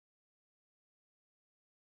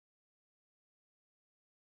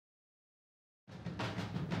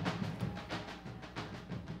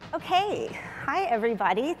Okay, hi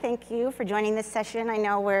everybody. Thank you for joining this session. I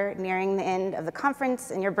know we're nearing the end of the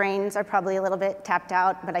conference and your brains are probably a little bit tapped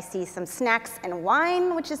out, but I see some snacks and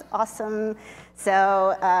wine, which is awesome.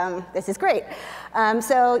 So this is great.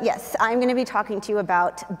 So yes, I'm going to be talking to you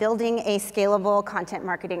about building a scalable content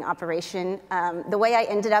marketing operation. The way I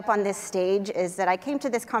ended up on this stage is that I came to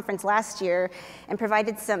this conference last year and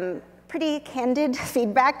provided some pretty candid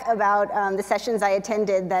feedback about the sessions I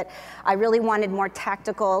attended, that I really wanted more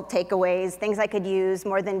tactical takeaways, things I could use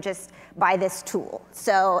more than just buy this tool.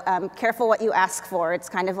 So careful what you ask for. It's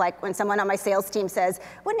kind of like when someone on my sales team says,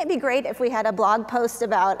 wouldn't it be great if we had a blog post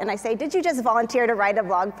about, and I say, did you just volunteer to write a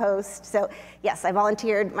blog post? So yes, I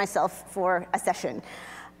volunteered myself for a session.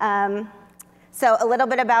 So a little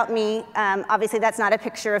bit about me. Obviously, that's not a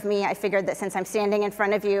picture of me. I figured that since I'm standing in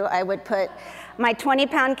front of you, I would put my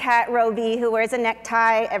 20-pound cat, Roby, who wears a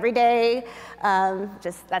necktie every day.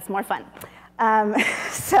 That's more fun.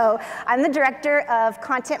 So I'm the director of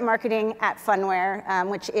content marketing at Phunware,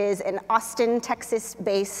 which is an Austin,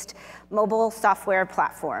 Texas-based mobile software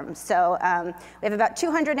platform. So we have about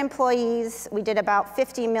 200 employees. We did about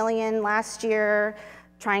 50 million last year.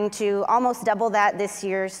 Trying to almost double that this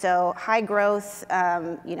year, so high growth,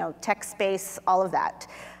 tech space, all of that.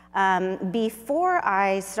 Before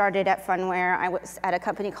I started at Phunware, I was at a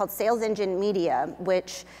company called Sales Engine Media,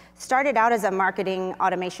 which started out as a marketing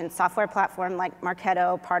automation software platform like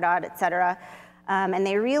Marketo, Pardot, et cetera. And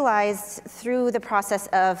they realized through the process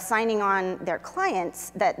of signing on their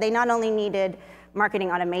clients that they not only needed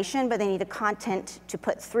marketing automation, but they needed content to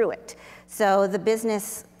put through it. So the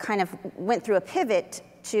business kind of went through a pivot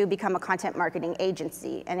to become a content marketing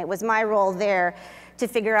agency. And it was my role there to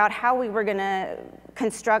figure out how we were gonna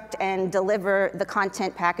construct and deliver the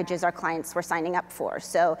content packages our clients were signing up for.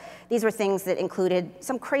 So these were things that included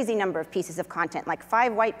some crazy number of pieces of content, like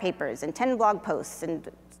 5 white papers and 10 blog posts and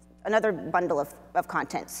another bundle of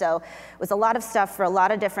content. So it was a lot of stuff for a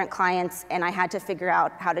lot of different clients, and I had to figure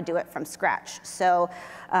out how to do it from scratch. So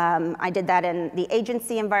I did that in the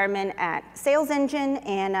agency environment at Sales Engine,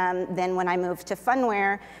 and then when I moved to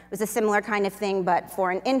Phunware, it was a similar kind of thing, but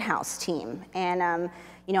for an in-house team. And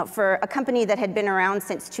for a company that had been around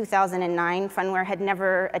since 2009, Phunware had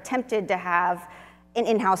never attempted to have an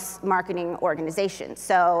in-house marketing organization.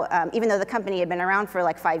 So even though the company had been around for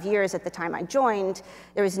like 5 years at the time I joined,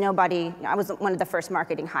 there was nobody, I was one of the first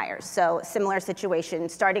marketing hires. So similar situation,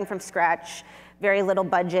 starting from scratch, very little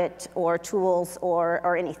budget or tools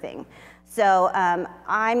or anything. So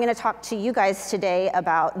I'm gonna talk to you guys today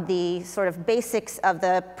about the sort of basics of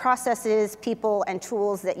the processes, people, and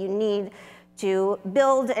tools that you need to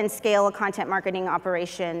build and scale a content marketing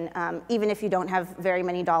operation, even if you don't have very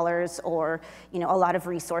many dollars or a lot of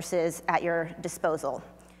resources at your disposal.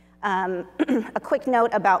 A quick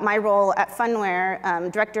note about my role at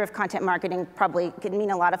Phunware, Director of Content Marketing probably could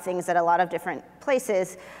mean a lot of things at a lot of different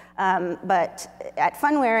places, but at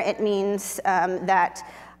Phunware it means that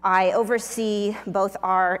I oversee both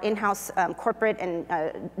our in-house corporate and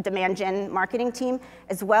demand gen marketing team,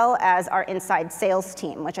 as well as our inside sales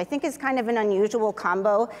team, which I think is kind of an unusual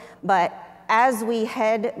combo. But as we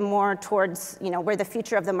head more towards where the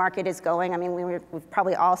future of the market is going, I mean, we've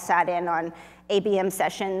probably all sat in on ABM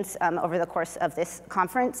sessions over the course of this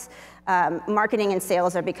conference. Marketing and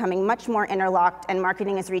sales are becoming much more interlocked, and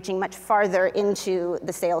marketing is reaching much farther into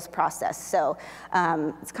the sales process. So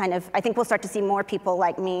it's kind of, I think we'll start to see more people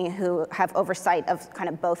like me who have oversight of kind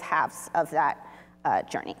of both halves of that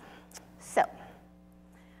journey. So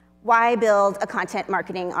why build a content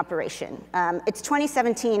marketing operation? It's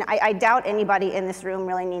 2017. I doubt anybody in this room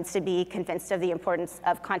really needs to be convinced of the importance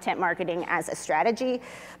of content marketing as a strategy,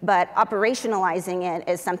 but operationalizing it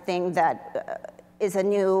is something that is a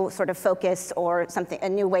new sort of focus or a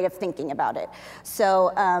new way of thinking about it.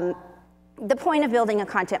 So the point of building a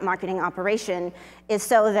content marketing operation is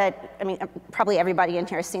so that, I mean, probably everybody in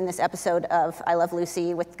here has seen this episode of I Love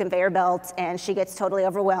Lucy with conveyor belts, and she gets totally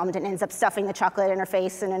overwhelmed and ends up stuffing the chocolate in her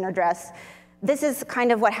face and in her dress. This is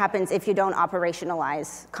kind of what happens if you don't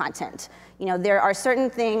operationalize content. There are certain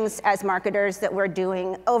things as marketers that we're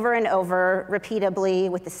doing over and over, repeatably,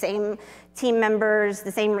 with the same team members,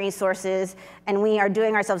 the same resources, and we are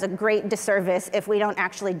doing ourselves a great disservice if we don't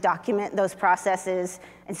actually document those processes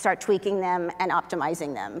and start tweaking them and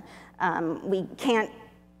optimizing them. We can't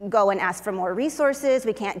go and ask for more resources,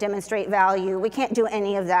 we can't demonstrate value, we can't do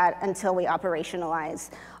any of that until we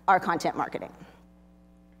operationalize our content marketing.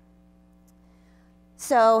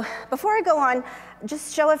 So before I go on,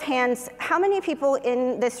 just show of hands, how many people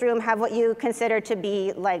in this room have what you consider to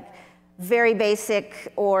be like very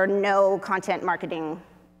basic or no content marketing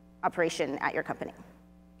operation at your company?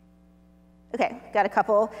 Okay, got a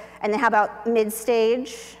couple. And then how about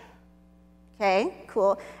mid-stage? Okay,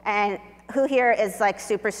 cool. And who here is like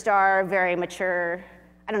superstar, very mature?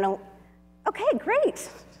 I don't know. Okay, great.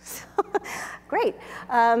 Great.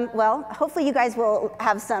 Well, hopefully you guys will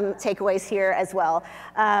have some takeaways here as well.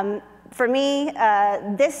 For me,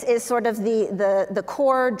 this is sort of the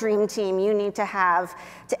core dream team you need to have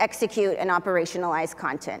to execute and operationalize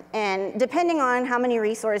content. And depending on how many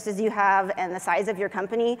resources you have and the size of your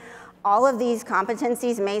company, all of these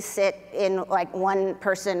competencies may sit in like one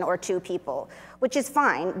person or two people, which is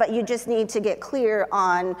fine, but you just need to get clear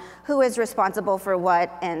on who is responsible for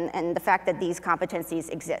what and the fact that these competencies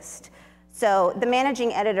exist. So the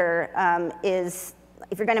managing editor is,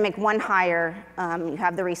 if you're gonna make one hire, you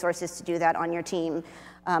have the resources to do that on your team,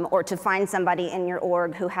 or to find somebody in your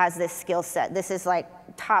org who has this skill set. This is like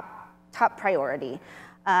top priority.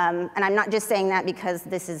 And I'm not just saying that because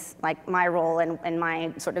this is like my role and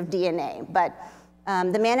my sort of DNA, but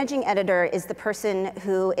the managing editor is the person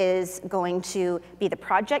who is going to be the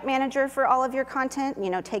project manager for all of your content,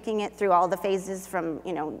 taking it through all the phases from,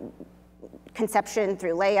 conception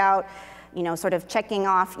through layout, sort of checking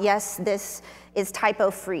off, yes, this is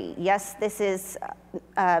typo-free. Yes, this is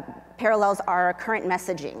parallels our current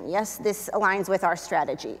messaging. Yes, this aligns with our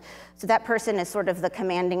strategy. So that person is sort of the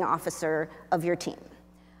commanding officer of your team.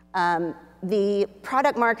 The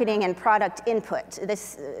product marketing and product input,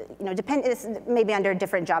 this, this may be under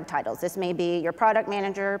different job titles. This may be your product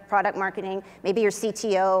manager, product marketing, maybe your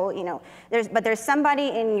CTO, but there's somebody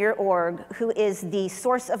in your org who is the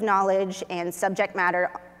source of knowledge and subject matter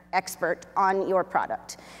expert on your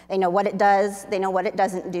product. They know what it does, they know what it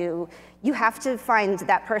doesn't do. You have to find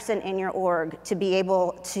that person in your org to be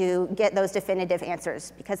able to get those definitive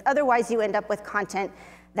answers, because otherwise you end up with content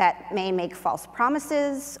that may make false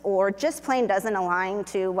promises or just plain doesn't align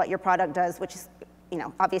to what your product does, which is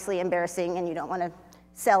obviously embarrassing, and you don't want to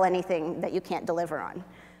sell anything that you can't deliver on.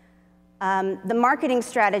 The marketing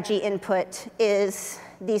strategy input is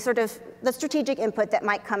the strategic input that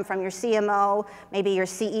might come from your CMO, maybe your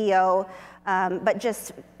CEO, but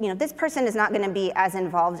just, this person is not going to be as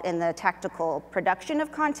involved in the tactical production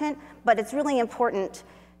of content, but it's really important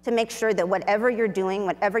to make sure that whatever you're doing,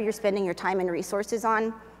 whatever you're spending your time and resources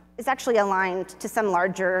on, is actually aligned to some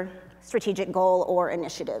larger strategic goal or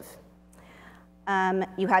initiative.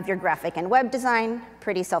 You have your graphic and web design,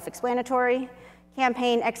 pretty self-explanatory.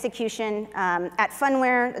 Campaign execution. At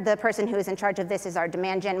Phunware, the person who is in charge of this is our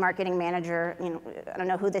demand gen marketing manager. I don't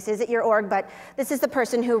know who this is at your org, but this is the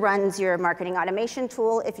person who runs your marketing automation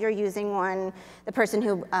tool if you're using one, the person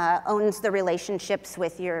who owns the relationships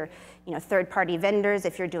with your third-party vendors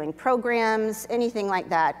if you're doing programs, anything like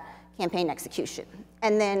that, campaign execution.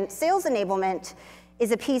 And then sales enablement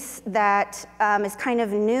is a piece that is kind of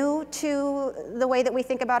new to the way that we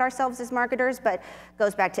think about ourselves as marketers, but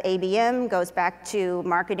goes back to ABM, goes back to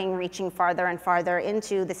marketing reaching farther and farther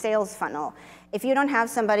into the sales funnel. If you don't have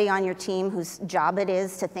somebody on your team whose job it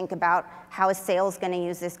is to think about how is sales going to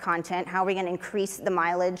use this content, how are we going to increase the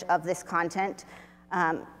mileage of this content,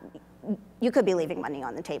 you could be leaving money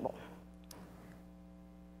on the table.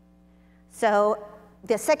 So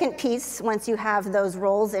the second piece, once you have those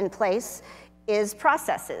roles in place, is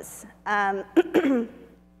processes. And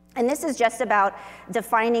this is just about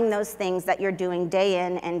defining those things that you're doing day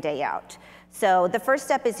in and day out. So the first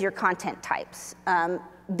step is your content types.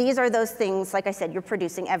 These are those things, like I said, you're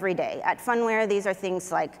producing every day. At Phunware, these are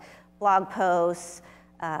things like blog posts,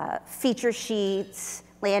 feature sheets,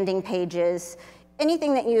 landing pages,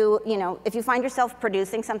 anything that if you find yourself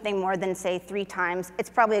producing something more than, say, 3 times, it's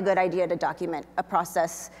probably a good idea to document a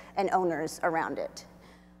process and owners around it.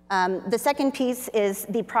 The second piece is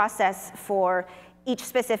the process for each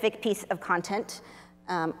specific piece of content.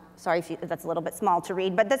 Sorry if that's a little bit small to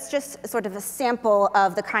read, but that's just sort of a sample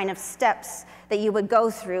of the kind of steps that you would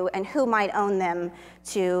go through and who might own them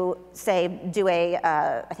to, say, do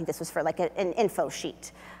I think this was for like an info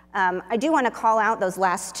sheet. I do want to call out those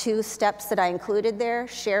last 2 steps that I included there,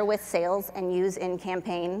 share with sales and use in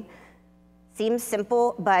campaign. Seems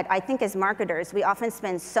simple, but I think as marketers, we often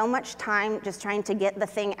spend so much time just trying to get the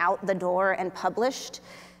thing out the door and published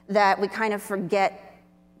that we kind of forget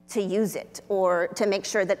to use it or to make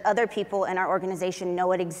sure that other people in our organization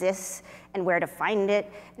know it exists and where to find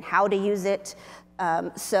it and how to use it.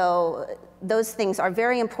 So those things are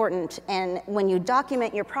very important, and when you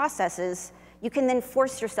document your processes, you can then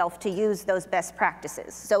force yourself to use those best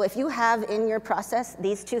practices. So if you have in your process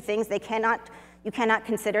these 2 things, you cannot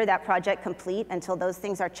consider that project complete until those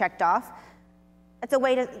things are checked off. That's a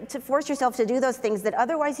way to force yourself to do those things that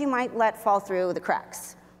otherwise you might let fall through the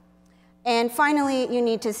cracks. And finally, you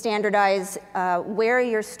need to standardize where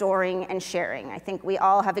you're storing and sharing. I think we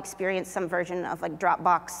all have experienced some version of like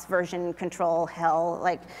Dropbox version control hell.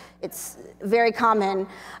 Like, it's very common,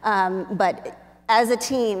 but as a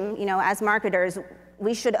team, as marketers,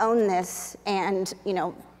 we should own this and,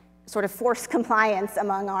 sort of force compliance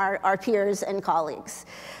among our peers and colleagues.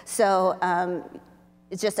 So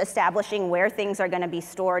it's just establishing where things are going to be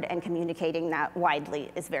stored and communicating that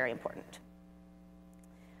widely is very important.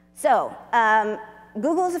 So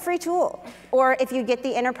Google is a free tool, or if you get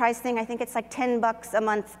the enterprise thing, I think it's like $10 a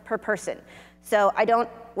month per person. So I don't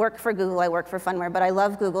work for Google, I work for Phunware, but I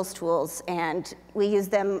love Google's tools, and we use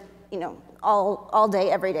them, all day,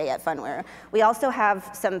 every day at Phunware. We also have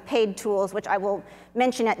some paid tools, which I will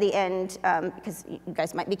mention at the end, because you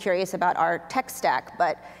guys might be curious about our tech stack,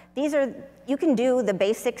 but you can do the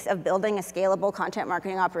basics of building a scalable content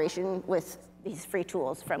marketing operation with these free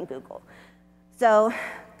tools from Google. So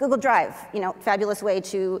Google Drive, fabulous way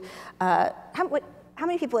to, how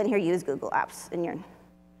many people in here use Google Apps in your,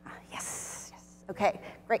 yes, okay,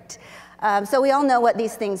 great. So we all know what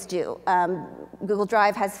these things do. Google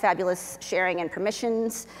Drive has fabulous sharing and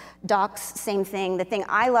permissions. Docs, same thing. The thing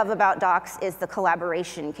I love about Docs is the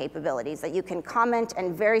collaboration capabilities, that you can comment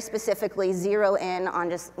and very specifically zero in on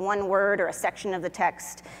just one word or a section of the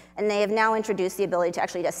text. And they have now introduced the ability to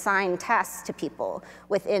actually assign tasks to people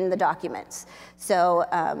within the documents. So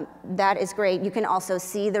that is great. You can also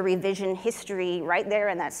see the revision history right there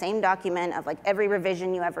in that same document of like every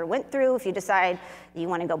revision you ever went through. If you decide you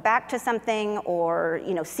want to go back to something or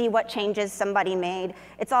see what changes somebody made,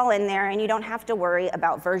 it's all in there, and you don't have to worry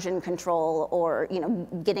about version control or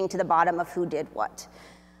getting to the bottom of who did what.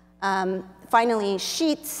 Finally,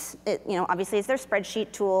 Sheets, obviously it's their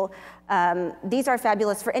spreadsheet tool. These are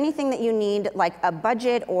fabulous for anything that you need, like a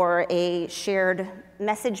budget or a shared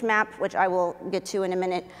message map, which I will get to in a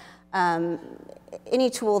minute. Any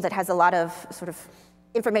tool that has a lot of sort of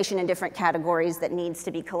information in different categories that needs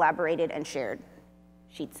to be collaborated and shared.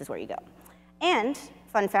 Sheets is where you go. And,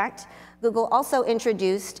 fun fact, Google also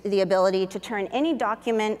introduced the ability to turn any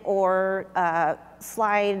document or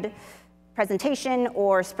slide presentation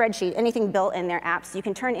or spreadsheet, anything built in their apps, you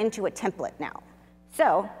can turn into a template now.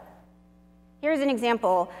 So here's an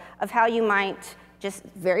example of how you might just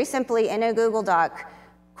very simply in a Google Doc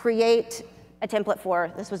create a template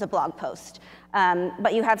for, this was a blog post,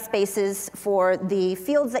 but you have spaces for the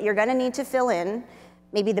fields that you're going to need to fill in,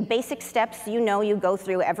 maybe the basic steps you go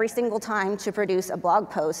through every single time to produce a blog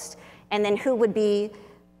post, and then who would be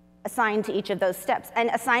assigned to each of those steps. And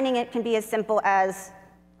assigning it can be as simple as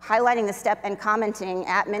highlighting the step and commenting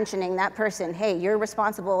at mentioning that person, hey, you're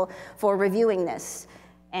responsible for reviewing this.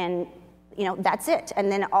 And that's it.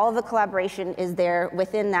 And then all of the collaboration is there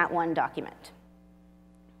within that one document.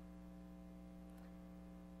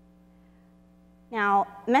 Now,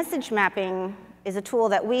 message mapping is a tool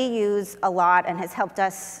that we use a lot and has helped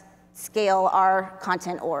us scale our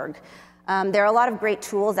content org. There are a lot of great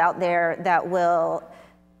tools out there that will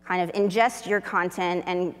kind of ingest your content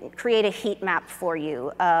and create a heat map for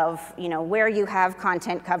you of where you have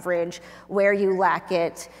content coverage, where you lack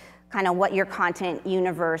it, kind of what your content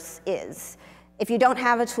universe is. If you don't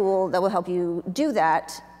have a tool that will help you do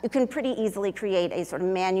that, you can pretty easily create a sort of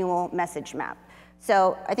manual message map.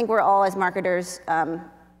 So I think we're all, as marketers,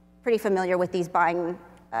 pretty familiar with these buying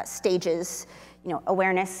stages.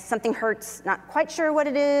 Awareness, something hurts, not quite sure what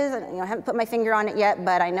it is, I haven't put my finger on it yet,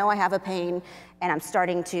 but I know I have a pain, and I'm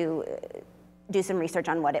starting to do some research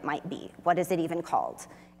on what it might be. What is it even called?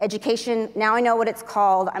 Education, now I know what it's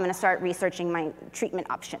called, I'm gonna start researching my treatment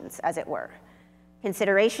options, as it were.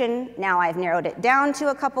 Consideration, now I've narrowed it down to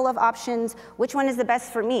a couple of options. Which one is the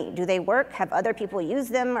best for me? Do they work? Have other people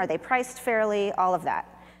used them? Are they priced fairly? All of that.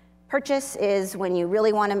 Purchase is when you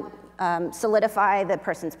really want to solidify the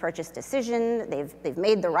person's purchase decision. They've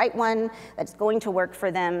made the right one that's going to work for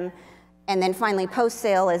them. And then finally,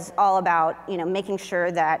 post-sale is all about making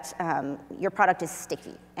sure that your product is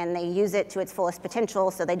sticky and they use it to its fullest potential,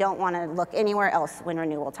 so they don't want to look anywhere else when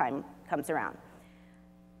renewal time comes around.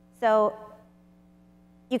 So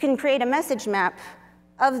you can create a message map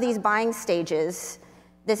of these buying stages.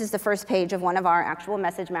 This is the first page of one of our actual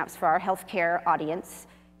message maps for our healthcare audience.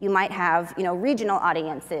 You might have regional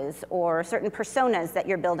audiences or certain personas that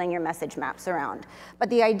you're building your message maps around. But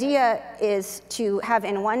the idea is to have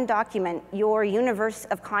in one document your universe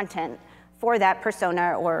of content for that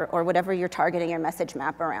persona or whatever you're targeting your message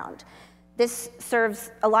map around. This serves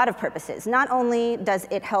a lot of purposes. Not only does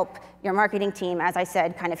it help your marketing team, as I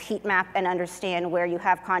said, kind of heat map and understand where you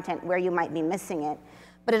have content, where you might be missing it,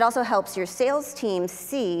 but it also helps your sales team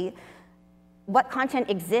see what content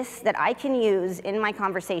exists that I can use in my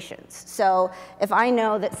conversations. So if I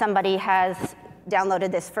know that somebody has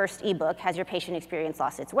downloaded this first ebook, Has Your Patient Experience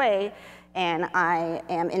Lost Its Way, and I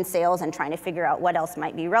am in sales and trying to figure out what else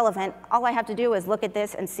might be relevant, all I have to do is look at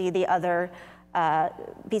this and see the other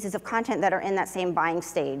pieces of content that are in that same buying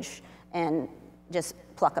stage and just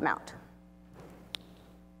pluck them out.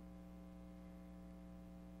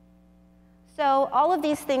 So all of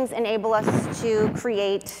these things enable us to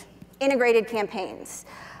create integrated campaigns.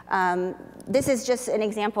 This is just an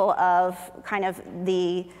example of kind of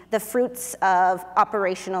the fruits of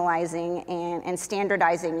operationalizing and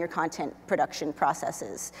standardizing your content production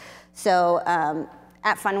processes. So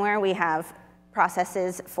at Phunware, we have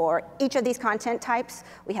processes for each of these content types.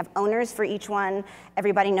 We have owners for each one.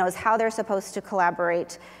 Everybody knows how they're supposed to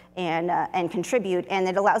collaborate and contribute, and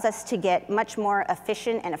it allows us to get much more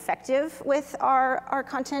efficient and effective with our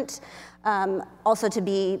content. Also to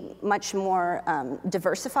be much more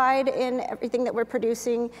diversified in everything that we're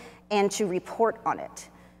producing, and to report on it.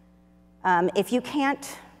 If you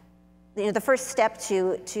can't, the first step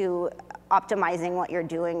to optimizing what you're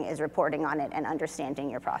doing is reporting on it and understanding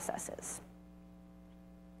your processes.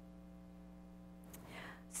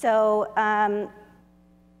 So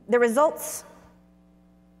the results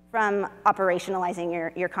from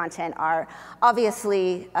operationalizing your content are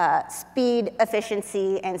obviously speed,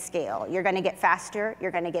 efficiency, and scale. You're going to get faster,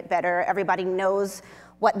 you're going to get better. Everybody knows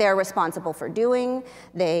what they're responsible for doing.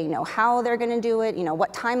 They know how they're going to do it,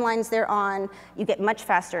 what timelines they're on. You get much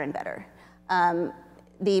faster and better.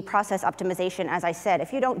 The process optimization, as I said,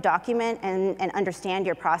 if you don't document and understand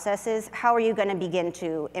your processes, how are you going to begin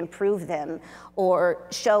to improve them or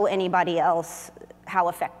show anybody else how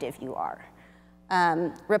effective you are?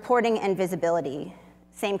 Reporting and visibility,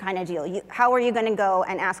 same kind of deal. How are you going to go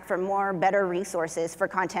and ask for more, better resources for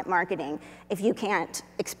content marketing if you can't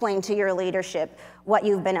explain to your leadership what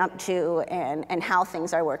you've been up to and how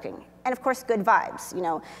things are working? And of course, good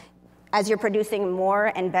vibes. As you're producing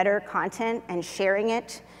more and better content and sharing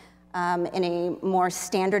it in a more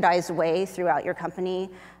standardized way throughout your company,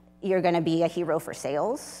 you're going to be a hero for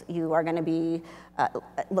sales. You are going to be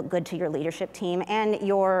look good to your leadership team, and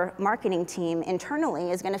your marketing team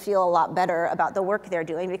internally is going to feel a lot better about the work they're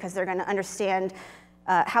doing because they're going to understand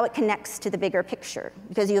how it connects to the bigger picture,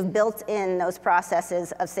 because you've built in those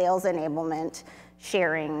processes of sales enablement,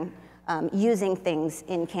 sharing, using things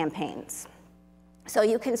in campaigns. So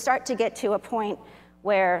you can start to get to a point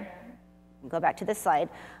where, go back to this slide,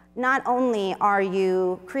 not only are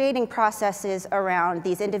you creating processes around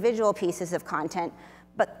these individual pieces of content,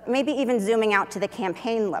 but maybe even zooming out to the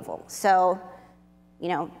campaign level. So,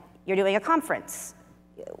 you're doing a conference.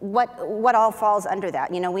 What all falls under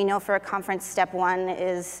that? We know for a conference, step one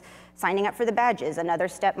is signing up for the badges. Another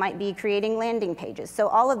step might be creating landing pages. So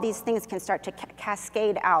all of these things can start to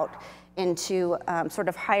cascade out into sort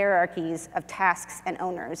of hierarchies of tasks and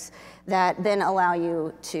owners that then allow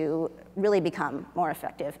you to really become more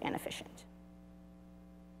effective and efficient.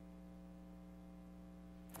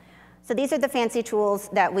 So these are the fancy tools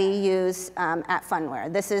that we use at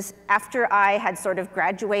Phunware. This is after I had sort of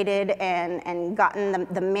graduated and gotten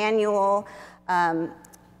the manual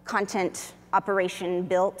content operation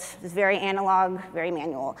built. It was very analog, very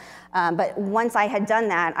manual. But once I had done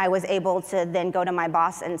that, I was able to then go to my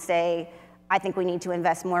boss and say, I think we need to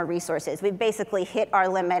invest more resources. We've basically hit our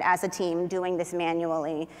limit as a team doing this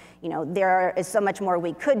manually. There is so much more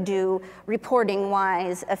we could do,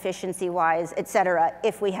 reporting-wise, efficiency-wise, et cetera,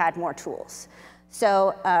 if we had more tools.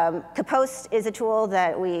 So Kapost is a tool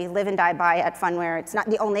that we live and die by at Phunware. It's not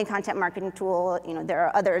the only content marketing tool. There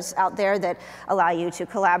are others out there that allow you to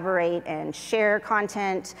collaborate and share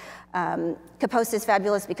content. Kapost is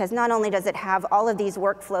fabulous because not only does it have all of these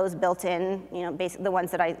workflows built in, basically the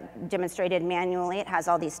ones that I demonstrated manually, it has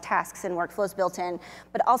all these tasks and workflows built in,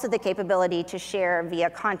 but also the capability to share via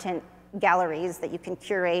content galleries that you can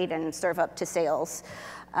curate and serve up to sales.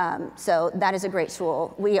 So that is a great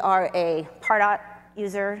tool. We are a Pardot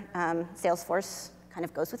user. Salesforce kind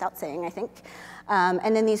of goes without saying, I think.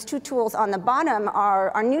 And then these two tools on the bottom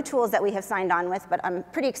are new tools that we have signed on with, but I'm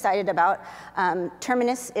pretty excited about.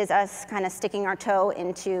 Terminus is us kind of sticking our toe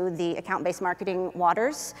into the account-based marketing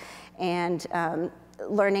waters and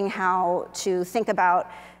learning how to think about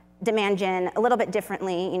demand gen a little bit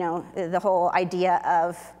differently. The whole idea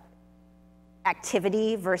of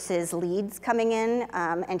activity versus leads coming in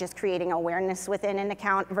and just creating awareness within an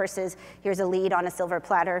account versus here's a lead on a silver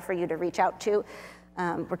platter for you to reach out to.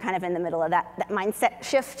 We're kind of in the middle of that mindset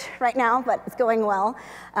shift right now, but it's going well.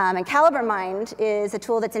 And Caliber Mind is a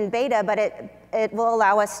tool that's in beta, but it will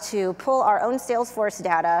allow us to pull our own Salesforce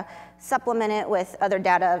data, supplement it with other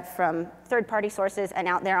data from third-party sources and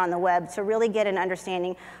out there on the web to really get an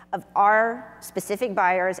understanding of our specific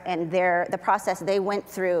buyers and the process they went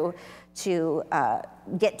through to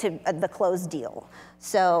get to the closed deal.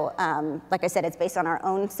 So like I said, it's based on our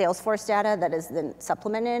own Salesforce data that is then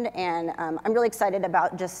supplemented, and I'm really excited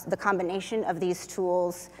about just the combination of these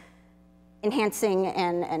tools enhancing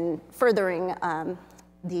and furthering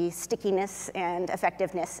the stickiness and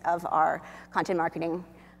effectiveness of our content marketing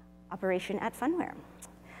operation at Phunware.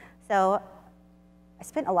 So I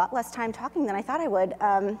spent a lot less time talking than I thought I would.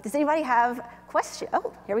 Does anybody have questions?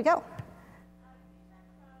 Oh, here we go.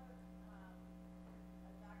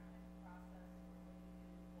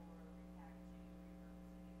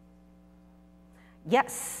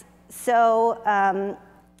 Yes, so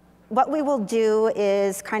what we will do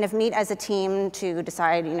is kind of meet as a team to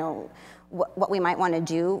decide, what we might want to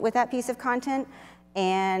do with that piece of content.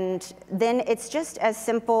 And then it's just as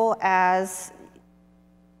simple as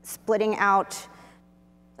splitting out,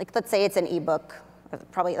 like let's say it's an ebook.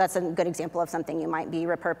 Probably that's a good example of something you might be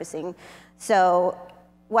repurposing. So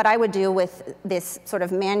what I would do with this sort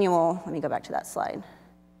of manual, let me go back to that slide.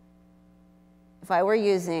 If I were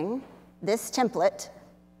using this template,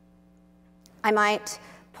 I might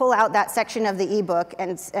pull out that section of the ebook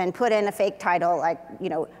and put in a fake title like,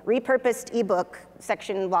 repurposed ebook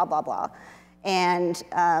section, blah, blah, blah, and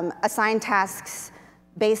assign tasks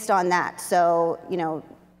based on that. So,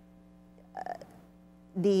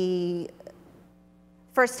 the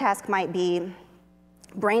first task might be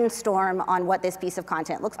brainstorm on what this piece of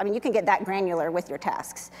content looks like. I mean, you can get that granular with your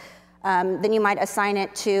tasks. Then you might assign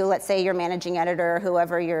it to, let's say, your managing editor,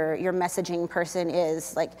 whoever your messaging person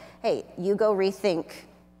is, like, hey, you go rethink,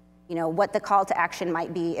 what the call to action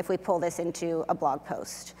might be if we pull this into a blog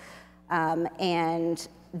post. And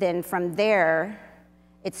then from there,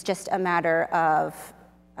 it's just a matter of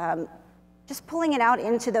just pulling it out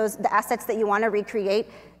into the assets that you want to recreate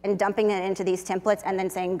and dumping it into these templates and then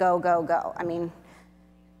saying, go, go, go. I mean,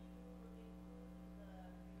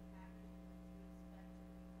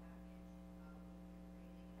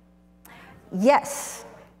 yes.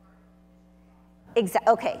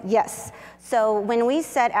 Okay, yes. So when we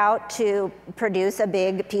set out to produce a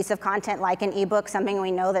big piece of content like an ebook, something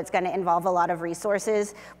we know that's going to involve a lot of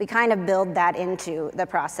resources, we kind of build that into the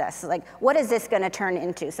process. Like, what is this going to turn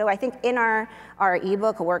into? So I think in our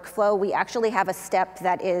ebook workflow, we actually have a step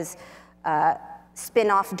that is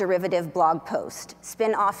spin-off derivative blog post,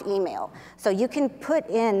 spin-off email. So you can put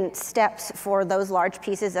in steps for those large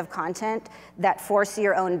pieces of content that force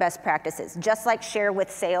your own best practices. Just like share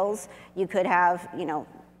with sales, you could have,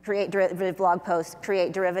 create derivative blog post,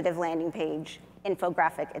 create derivative landing page,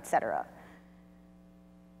 infographic, etc.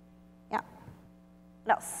 Yeah.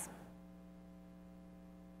 What else?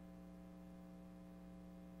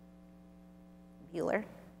 Bueller.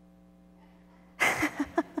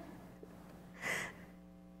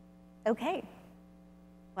 Okay,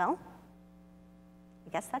 well, I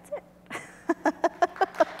guess that's it.